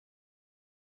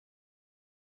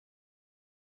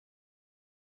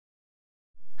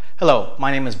Hello, my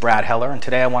name is Brad Heller, and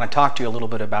today I want to talk to you a little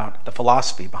bit about the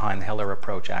philosophy behind the Heller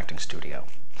Approach Acting Studio.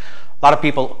 A lot of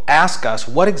people ask us,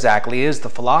 what exactly is the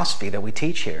philosophy that we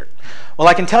teach here? Well,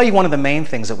 I can tell you one of the main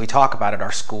things that we talk about at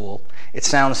our school. It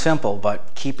sounds simple,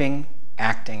 but keeping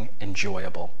acting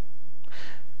enjoyable.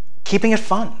 Keeping it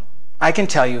fun. I can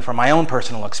tell you from my own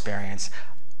personal experience,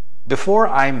 before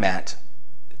I met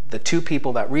the two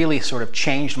people that really sort of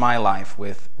changed my life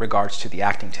with regards to the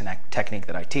acting technique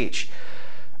that I teach,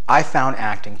 I found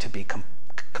acting to be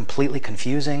completely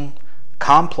confusing,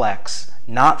 complex,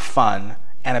 not fun,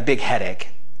 and a big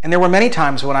headache. And there were many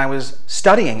times when I was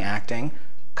studying acting,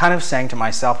 kind of saying to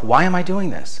myself, why am I doing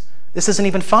this? This isn't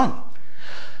even fun.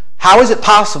 How is it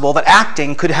possible that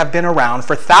acting could have been around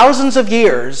for thousands of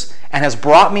years and has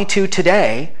brought me to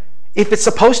today if it's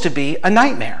supposed to be a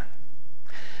nightmare?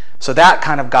 So that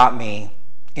kind of got me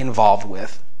involved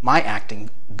with my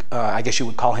acting, I guess you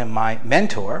would call him my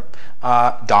mentor,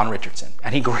 Don Richardson.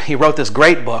 And he wrote this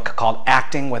great book called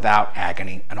Acting Without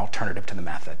Agony, An Alternative to the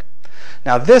Method.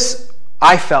 Now this,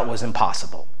 I felt, was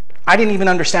impossible. I didn't even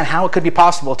understand how it could be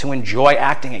possible to enjoy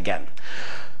acting again.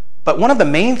 But one of the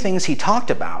main things he talked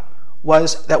about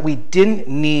was that we didn't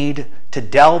need to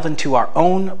delve into our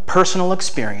own personal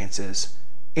experiences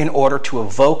in order to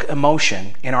evoke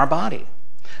emotion in our body.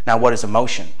 Now, what is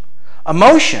emotion?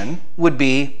 Emotion would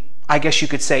be, I guess you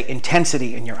could say,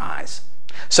 intensity in your eyes.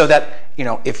 So that,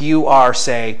 if you are,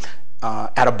 say,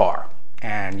 at a bar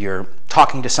and you're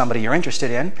talking to somebody you're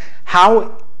interested in,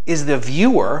 how is the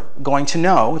viewer going to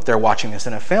know, if they're watching this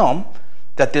in a film,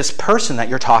 that this person that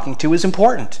you're talking to is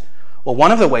important? Well,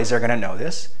 one of the ways they're going to know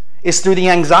this is through the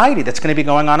anxiety that's going to be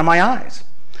going on in my eyes.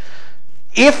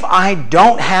 If I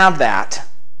don't have that,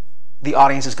 the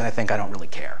audience is going to think I don't really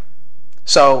care.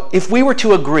 So if we were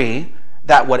to agree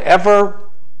that whatever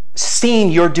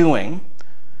scene you're doing,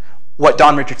 what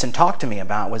Don Richardson talked to me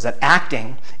about was that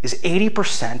acting is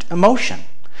 80% emotion.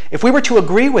 If we were to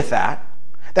agree with that,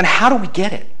 then how do we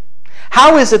get it?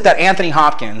 How is it that Anthony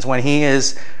Hopkins, when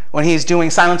he's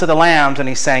doing Silence of the Lambs and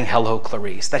he's saying, "Hello,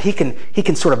 Clarice," that he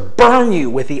can sort of burn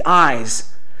you with the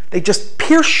eyes? They just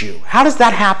pierce you. How does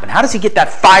that happen? How does he get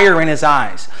that fire in his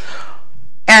eyes?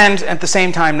 And at the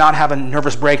same time not have a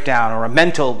nervous breakdown or a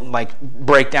mental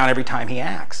breakdown every time he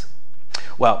acts?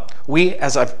 Well,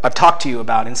 as I've talked to you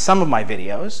about in some of my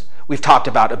videos, we've talked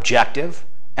about objective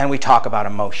and we talk about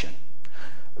emotion.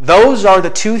 Those are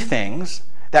the two things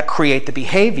that create the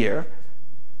behavior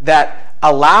that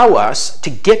allow us to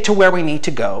get to where we need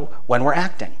to go when we're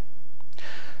acting.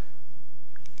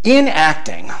 In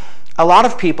acting, a lot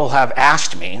of people have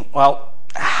asked me, well,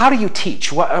 how do you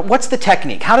teach? What's the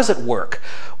technique? How does it work?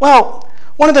 Well,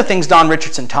 one of the things Don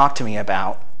Richardson talked to me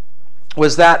about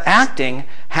was that acting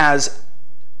has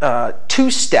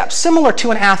two steps, similar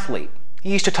to an athlete.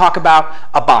 He used to talk about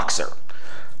a boxer.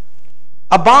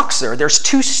 A boxer, there's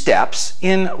two steps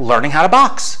in learning how to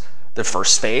box. The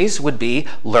first phase would be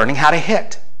learning how to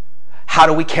hit. How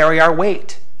do we carry our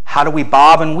weight? How do we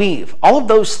bob and weave? All of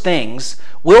those things,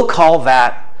 we'll call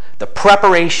that the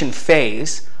preparation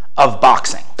phase of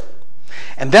boxing.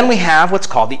 And then we have what's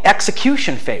called the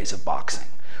execution phase of boxing,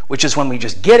 which is when we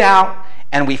just get out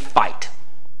and we fight.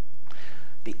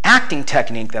 The acting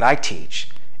technique that I teach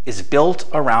is built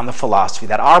around the philosophy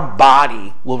that our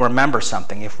body will remember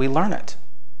something if we learn it.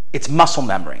 It's muscle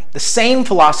memory. The same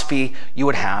philosophy you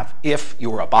would have if you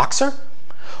were a boxer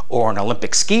or an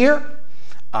Olympic skier,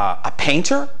 a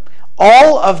painter.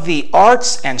 All of the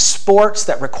arts and sports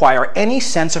that require any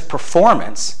sense of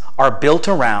performance are built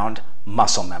around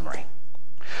muscle memory.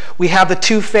 We have the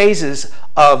two phases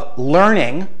of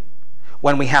learning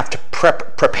when we have to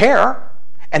prepare,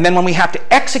 and then when we have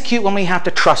to execute, when we have to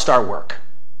trust our work.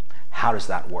 How does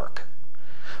that work?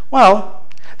 Well,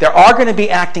 there are going to be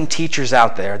acting teachers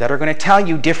out there that are going to tell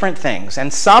you different things.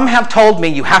 And some have told me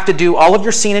you have to do all of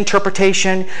your scene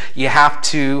interpretation. You have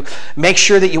to make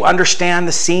sure that you understand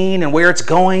the scene and where it's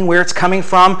going, where it's coming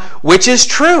from, which is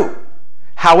true.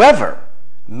 However,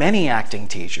 many acting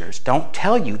teachers don't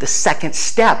tell you the second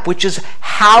step, which is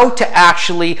how to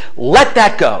actually let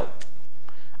that go.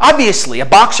 Obviously, a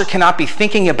boxer cannot be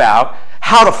thinking about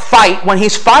how to fight when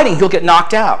he's fighting. He'll get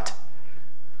knocked out.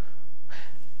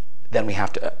 Then we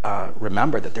have to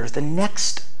remember that there's the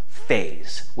next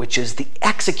phase, which is the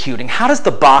executing. How does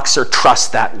the boxer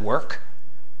trust that work?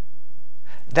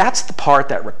 That's the part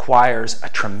that requires a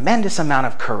tremendous amount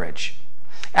of courage.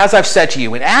 As I've said to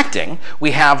you, in acting,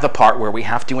 we have the part where we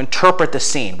have to interpret the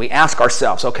scene. We ask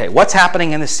ourselves, okay, what's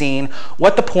happening in the scene,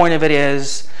 what the point of it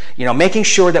is, making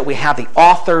sure that we have the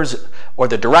author's or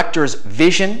the director's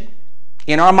vision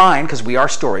in our mind, because we are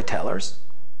storytellers.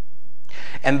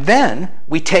 And then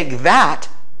we take that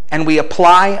and we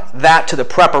apply that to the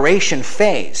preparation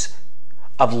phase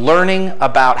of learning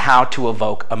about how to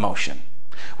evoke emotion.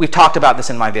 We've talked about this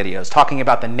in my videos, talking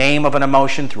about the name of an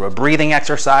emotion through a breathing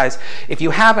exercise. If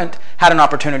you haven't had an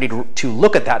opportunity to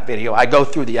look at that video, I go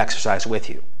through the exercise with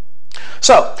you.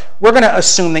 So we're going to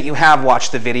assume that you have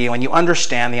watched the video and you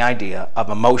understand the idea of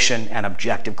emotion and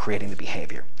objective creating the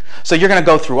behavior. So you're going to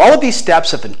go through all of these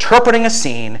steps of interpreting a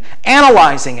scene,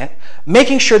 analyzing it,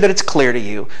 making sure that it's clear to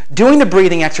you, doing the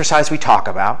breathing exercise we talk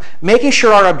about, making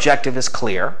sure our objective is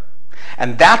clear,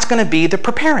 and that's going to be the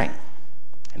preparing.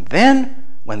 And then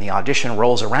when the audition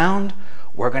rolls around,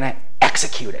 we're going to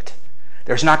execute it.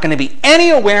 There's not going to be any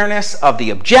awareness of the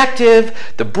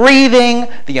objective, the breathing,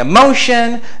 the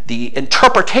emotion, the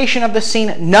interpretation of the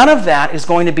scene. None of that is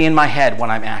going to be in my head when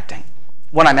I'm acting,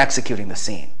 when I'm executing the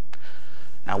scene.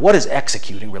 Now, what does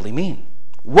executing really mean?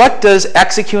 What does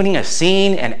executing a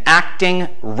scene and acting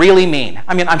really mean?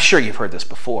 I mean, I'm sure you've heard this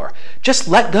before. Just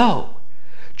let go.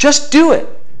 Just do it.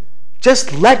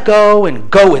 Just let go and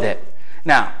go with it.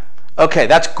 Now, okay,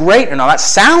 that's great and all that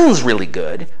sounds really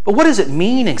good, but what does it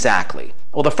mean exactly?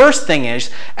 Well, the first thing is,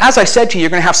 as I said to you, you're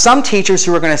going to have some teachers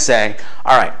who are going to say,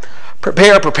 all right,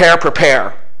 prepare, prepare,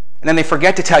 prepare. And then they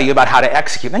forget to tell you about how to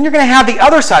execute. Then you're going to have the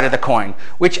other side of the coin,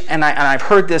 which, and I've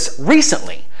heard this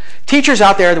recently. Teachers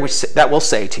out there that will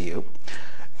say to you,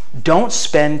 don't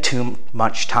spend too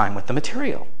much time with the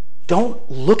material. Don't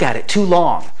look at it too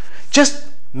long.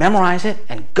 Just memorize it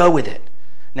and go with it.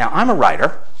 Now, I'm a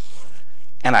writer,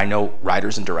 and I know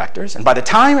writers and directors, and by the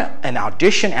time an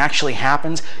audition actually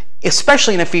happens,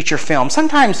 especially in a feature film,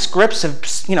 sometimes scripts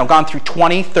have gone through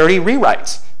 20, 30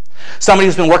 rewrites. Somebody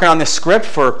who's been working on this script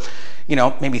for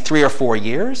maybe 3 or 4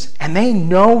 years, and they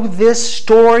know this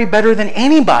story better than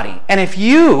anybody. And if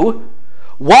you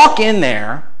walk in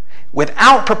there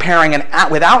without preparing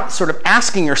and without sort of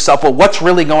asking yourself, well, what's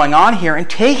really going on here, and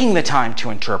taking the time to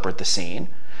interpret the scene,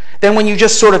 then when you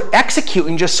just sort of execute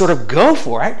and just sort of go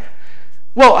for it,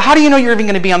 well, how do you know you're even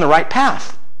going to be on the right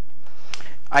path?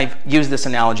 I've used this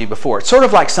analogy before. It's sort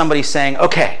of like somebody saying,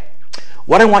 okay,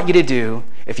 what I want you to do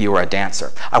if you were a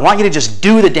dancer, I want you to just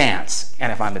do the dance.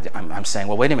 And if I'm saying,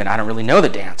 well, wait a minute, I don't really know the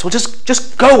dance. Well,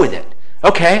 just go with it.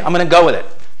 Okay, I'm going to go with it.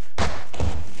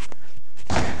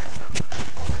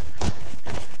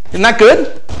 Isn't that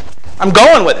good? I'm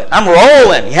going with it. I'm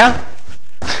rolling, yeah?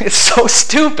 It's so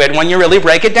stupid when you really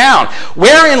break it down.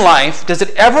 Where in life is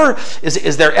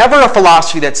there ever a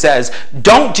philosophy that says,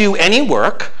 don't do any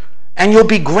work and you'll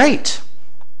be great?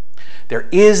 There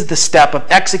is the step of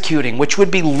executing, which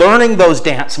would be learning those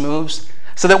dance moves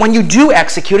so that when you do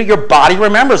execute it, your body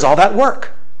remembers all that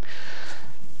work.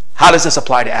 How does this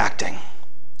apply to acting?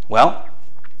 Well,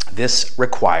 this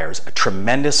requires a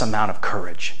tremendous amount of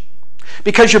courage,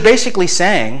 because you're basically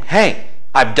saying, hey,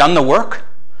 I've done the work.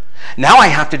 Now I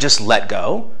have to just let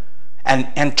go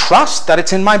and trust that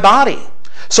it's in my body.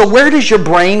 So where does your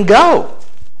brain go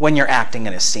when you're acting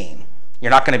in a scene?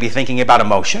 You're not going to be thinking about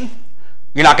emotion.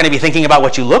 You're not going to be thinking about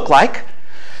what you look like.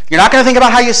 You're not going to think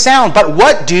about how you sound. But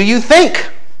what do you think?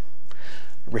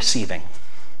 Receiving.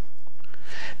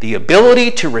 The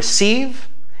ability to receive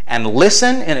and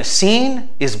listen in a scene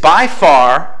is by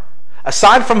far,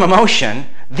 aside from emotion,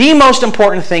 the most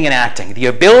important thing in acting. The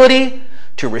ability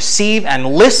to receive and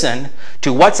listen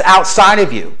to what's outside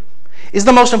of you is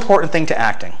the most important thing to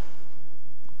acting.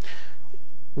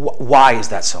 Why is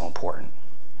that so important?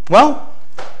 Well,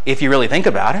 if you really think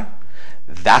about it,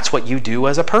 that's what you do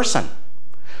as a person.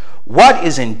 What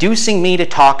is inducing me to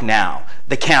talk now?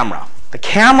 The camera. The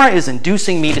camera is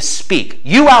inducing me to speak.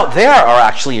 You out there are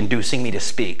actually inducing me to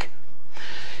speak.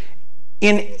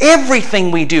 In everything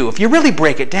we do, if you really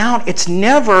break it down, it's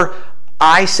never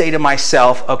I say to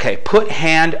myself, okay, put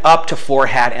hand up to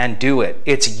forehead and do it.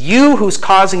 It's you who's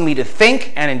causing me to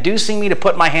think and inducing me to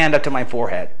put my hand up to my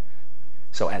forehead.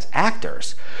 So as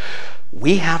actors,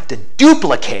 we have to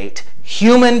duplicate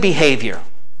human behavior.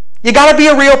 You got to be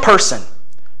a real person.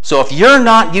 So if you're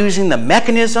not using the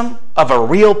mechanism of a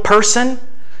real person,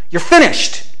 you're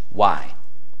finished. Why?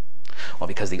 Well,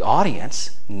 because the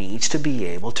audience needs to be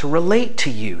able to relate to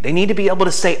you. They need to be able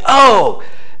to say, oh,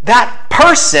 that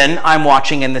person I'm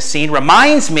watching in the scene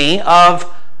reminds me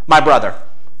of my brother,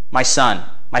 my son,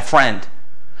 my friend.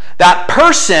 That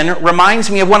person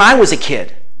reminds me of when I was a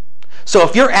kid. So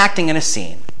if you're acting in a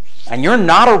scene and you're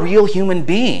not a real human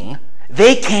being,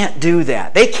 they can't do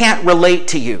that. They can't relate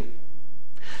to you.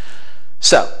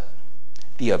 So,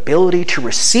 the ability to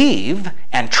receive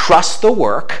and trust the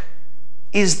work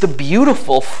is the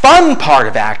beautiful, fun part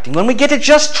of acting. When we get to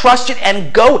just trust it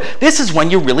and go, this is when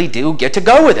you really do get to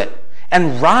go with it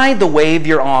and ride the wave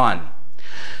you're on.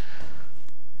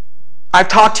 I've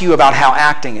talked to you about how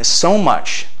acting is so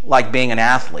much like being an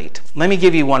athlete. Let me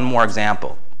give you one more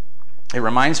example. It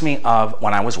reminds me of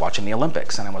when I was watching the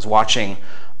Olympics, and I was watching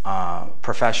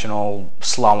professional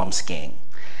slalom skiing.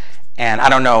 And I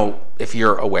don't know if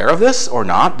you're aware of this or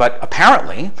not, but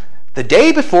apparently the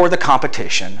day before the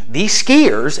competition, these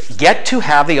skiers get to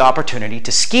have the opportunity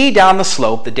to ski down the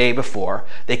slope the day before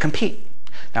they compete.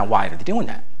 Now, why are they doing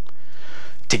that?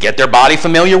 To get their body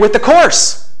familiar with the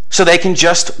course, so they can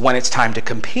just, when it's time to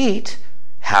compete,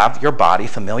 have your body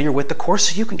familiar with the course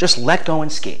so you can just let go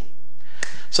and ski.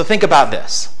 So think about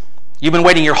this. You've been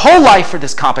waiting your whole life for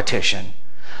this competition.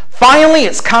 Finally,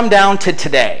 it's come down to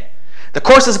today. The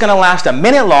course is going to last a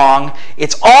minute long.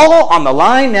 It's all on the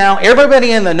line now.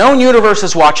 Everybody in the known universe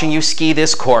is watching you ski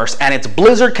this course, and it's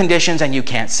blizzard conditions and you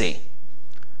can't see.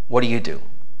 What do?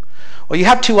 Well, you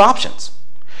have two options.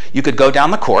 You could go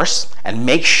down the course and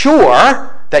make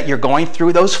sure that you're going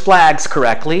through those flags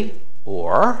correctly,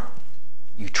 or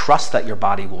you trust that your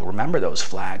body will remember those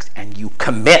flags and you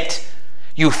commit.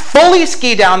 You fully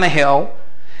ski down the hill.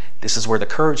 This is where the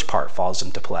courage part falls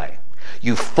into play.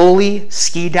 You fully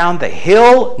ski down the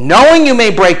hill, knowing you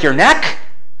may break your neck,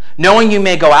 knowing you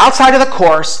may go outside of the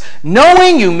course,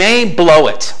 knowing you may blow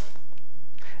it.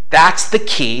 That's the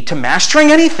key to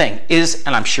mastering anything,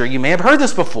 and I'm sure you may have heard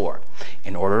this before,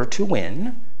 in order to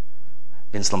win,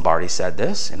 Vince Lombardi said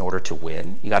this, in order to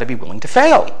win, you got to be willing to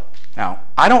fail. Now,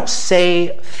 I don't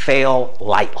say fail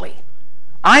lightly.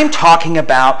 I'm talking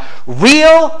about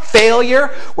real failure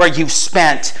where you've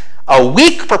spent a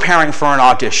week preparing for an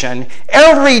audition,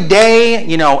 every day,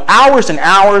 hours and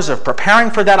hours of preparing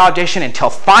for that audition until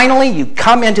finally you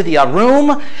come into the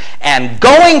room and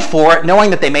going for it, knowing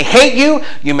that they may hate you,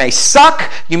 you may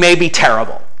suck, you may be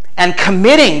terrible, and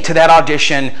committing to that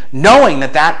audition knowing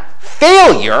that that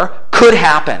failure could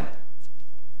happen.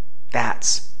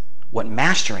 That's what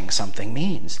mastering something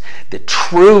means. The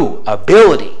true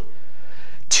ability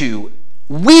to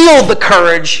wield the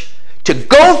courage to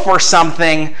go for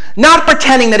something, not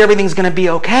pretending that everything's going to be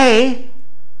okay,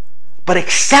 but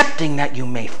accepting that you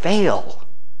may fail.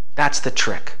 That's the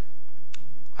trick.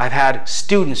 I've had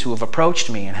students who have approached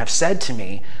me and have said to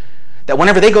me that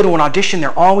whenever they go to an audition,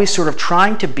 they're always sort of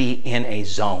trying to be in a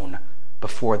zone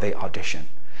before they audition.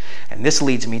 And this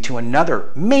leads me to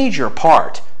another major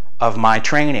part of my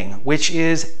training, which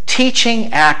is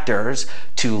teaching actors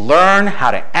to learn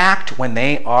how to act when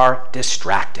they are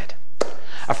distracted.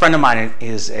 A friend of mine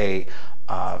is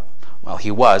well,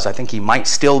 he was, I think he might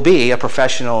still be, a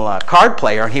professional card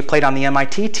player, and he played on the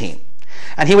MIT team.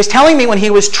 And he was telling me when he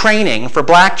was training for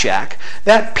blackjack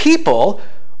that people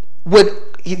would,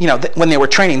 when they were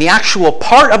training, the actual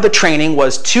part of the training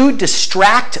was to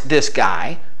distract this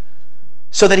guy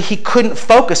so that he couldn't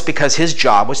focus because his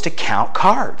job was to count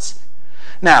cards.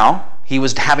 Now, he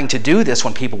was having to do this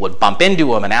when people would bump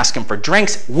into him and ask him for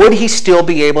drinks. Would he still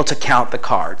be able to count the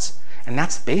cards? And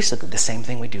that's basically the same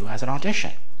thing we do as an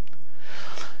audition.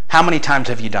 How many times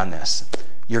have you done this?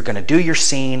 You're going to do your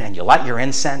scene and you light your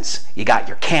incense, you got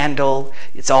your candle,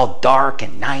 it's all dark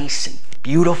and nice and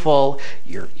beautiful,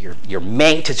 your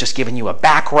mate has just given you a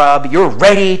back rub, you're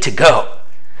ready to go.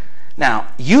 Now,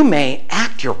 you may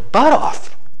act your butt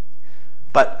off,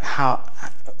 but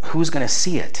who's going to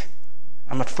see it?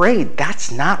 I'm afraid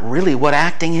that's not really what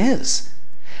acting is.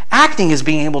 Acting is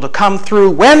being able to come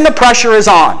through when the pressure is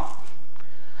on.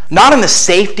 Not in the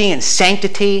safety and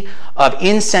sanctity of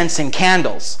incense and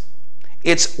candles.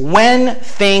 It's when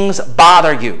things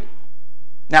bother you.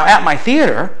 Now, at my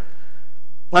theater,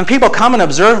 when people come and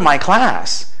observe my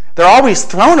class, they're always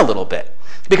thrown a little bit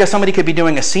because somebody could be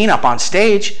doing a scene up on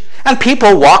stage and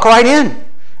people walk right in.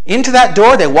 Into that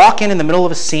door, they walk in the middle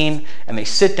of a scene and they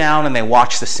sit down and they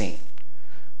watch the scene.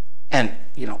 And,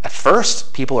 at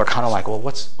first, people are kind of like, well,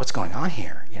 what's going on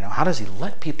here? How does he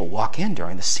let people walk in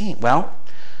during the scene? Well,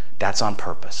 that's on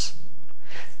purpose.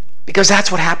 Because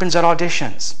that's what happens at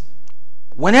auditions.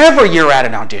 Whenever you're at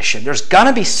an audition, there's going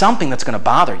to be something that's going to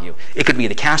bother you. It could be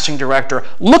the casting director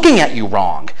looking at you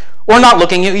wrong, or not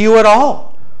looking at you at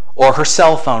all, or her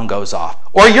cell phone goes off,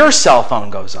 or your cell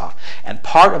phone goes off. And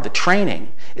part of the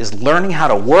training is learning how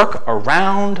to work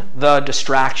around the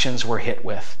distractions we're hit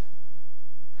with.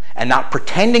 And not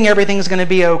pretending everything's going to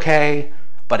be okay,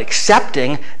 but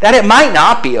accepting that it might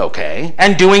not be okay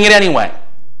and doing it anyway.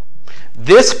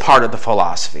 This part of the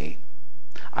philosophy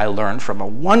I learned from a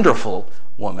wonderful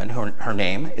woman. Her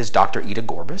name is Dr. Ida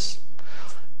Gorbis.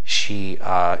 She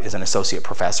is an associate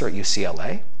professor at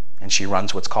UCLA, and she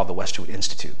runs what's called the Westwood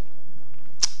Institute.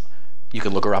 You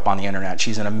can look her up on the internet.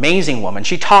 She's an amazing woman.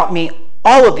 She taught me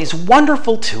all of these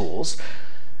wonderful tools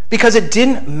because it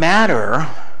didn't matter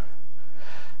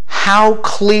how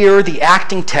clear the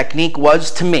acting technique was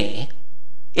to me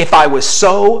if I was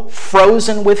so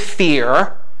frozen with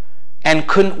fear and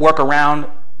couldn't work around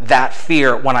that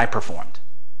fear when I performed.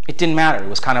 It didn't matter. It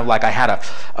was kind of like I had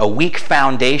a weak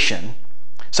foundation.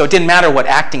 So it didn't matter what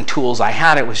acting tools I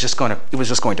had, it was just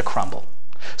going to crumble.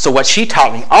 So what she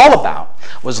taught me all about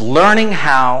was learning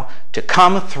how to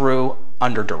come through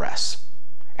under duress.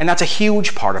 And that's a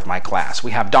huge part of my class.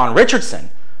 We have Don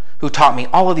Richardson, who taught me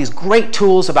all of these great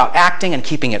tools about acting and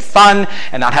keeping it fun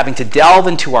and not having to delve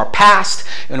into our past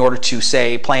in order to,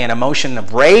 say, play an emotion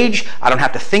of rage. I don't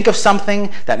have to think of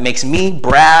something that makes me,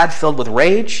 Brad, filled with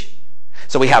rage.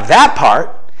 So we have that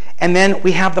part. And then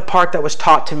we have the part that was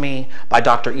taught to me by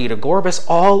Dr. Ida Gorbis,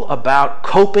 all about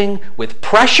coping with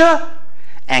pressure,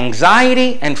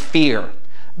 anxiety, and fear.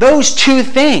 Those two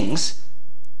things,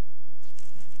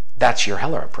 that's your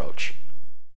Heller approach.